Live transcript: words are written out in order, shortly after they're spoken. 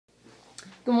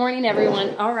Good morning,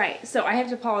 everyone. All right, so I have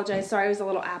to apologize. Sorry I was a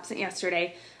little absent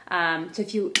yesterday. So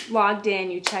if you logged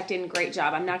in, you checked in, great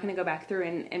job. I'm not going to go back through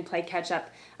and play catch up,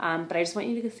 but I just want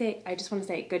to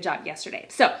say good job yesterday.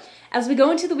 So as we go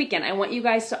into the weekend, I want you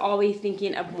guys to all be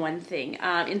thinking of one thing.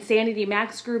 Insanity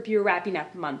Max group, you're wrapping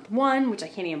up month 1, which I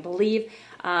can't even believe.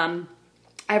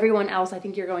 Everyone else, I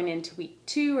think you're going into week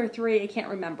 2 or 3, I can't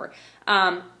remember.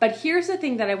 But here's the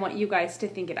thing that I want you guys to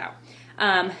think about.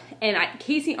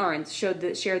 Casey Arns shared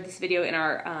this video in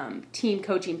our team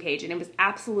coaching page, and it was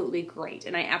absolutely great,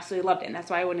 and I absolutely loved it, and that's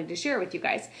why I wanted to share it with you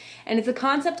guys. And it's a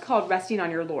concept called resting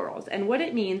on your laurels, and what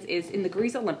it means is in the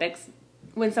Greece Olympics,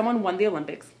 when someone won the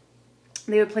Olympics,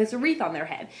 they would place a wreath on their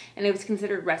head, and it was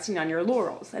considered resting on your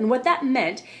laurels. And what that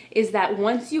meant is that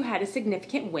once you had a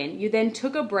significant win, you then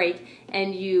took a break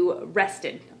and you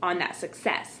rested on that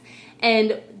success.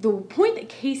 And the point that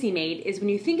Casey made is when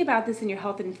you think about this in your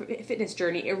health and fitness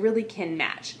journey, it really can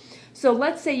match. So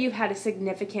let's say you've had a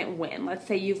significant win. Let's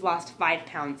say you've lost 5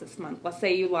 pounds this month. Let's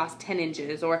say you lost 10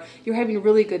 inches, or you're having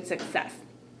really good success.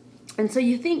 And so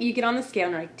you get on the scale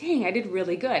and you're like, dang, I did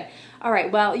really good. All right,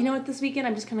 well, you know what, this weekend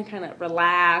I'm just going to kind of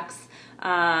relax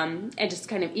and just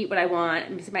kind of eat what I want.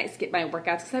 I might skip my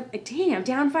workouts because I'm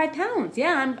down 5 pounds.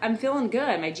 Yeah, I'm feeling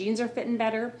good. My jeans are fitting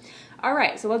better. All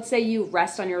right, so let's say you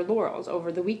rest on your laurels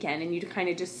over the weekend and you kind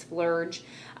of just splurge.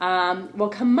 Well,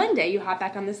 come Monday, you hop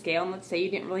back on the scale, and let's say you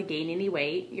didn't really gain any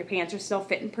weight. Your pants are still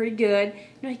fitting pretty good.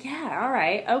 You're like, yeah, all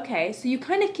right, okay. So you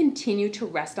kind of continue to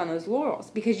rest on those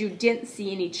laurels because you didn't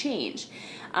see any change.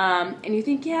 And you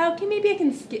think, yeah, okay, maybe I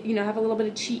can skip, have a little bit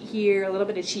of cheat here, a little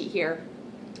bit of cheat here.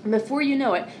 And before you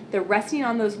know it, the resting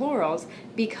on those laurels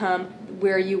become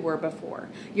where you were before.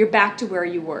 You're back to where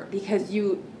you were because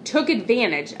you took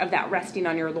advantage of that resting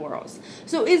on your laurels.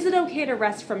 So is it okay to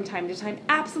rest from time to time?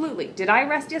 Absolutely. Did I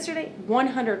rest yesterday?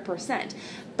 100%.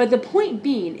 But the point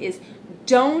being is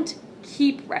don't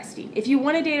keep resting. If you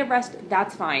want a day to rest,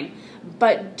 that's fine.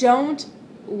 But don't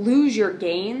lose your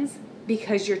gains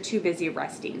because you're too busy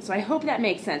resting. So I hope that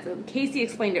makes sense. Casey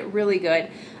explained it really good.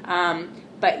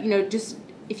 But just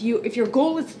if your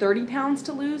goal is 30 pounds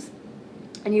to lose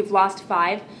and you've lost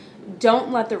 5,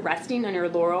 don't let the resting on your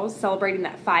laurels, celebrating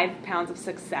that 5 pounds of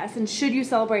success, and should you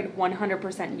celebrate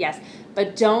 100%, yes,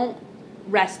 but don't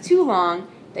rest too long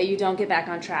that you don't get back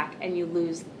on track and you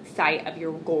lose sight of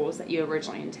your goals that you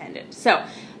originally intended. So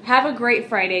have a great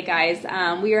Friday, guys.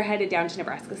 We are headed down to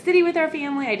Nebraska City with our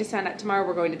family. I just found out tomorrow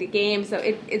we're going to the game, so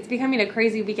it's becoming a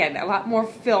crazy weekend, a lot more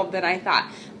filled than I thought.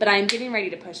 But I'm getting ready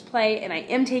to push play, and I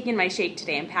am taking my shake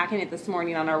today. I'm packing it this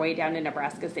morning on our way down to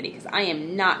Nebraska City because I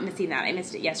am not missing that. I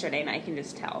missed it yesterday, and I can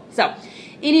just tell. So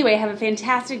anyway, have a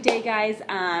fantastic day, guys.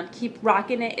 Keep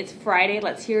rocking it. It's Friday.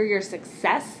 Let's hear your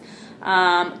success.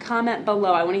 Comment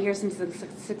below. I want to hear some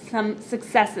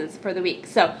successes for the week.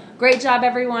 So great job,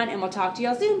 everyone, and we'll talk to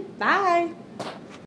y'all soon. Bye.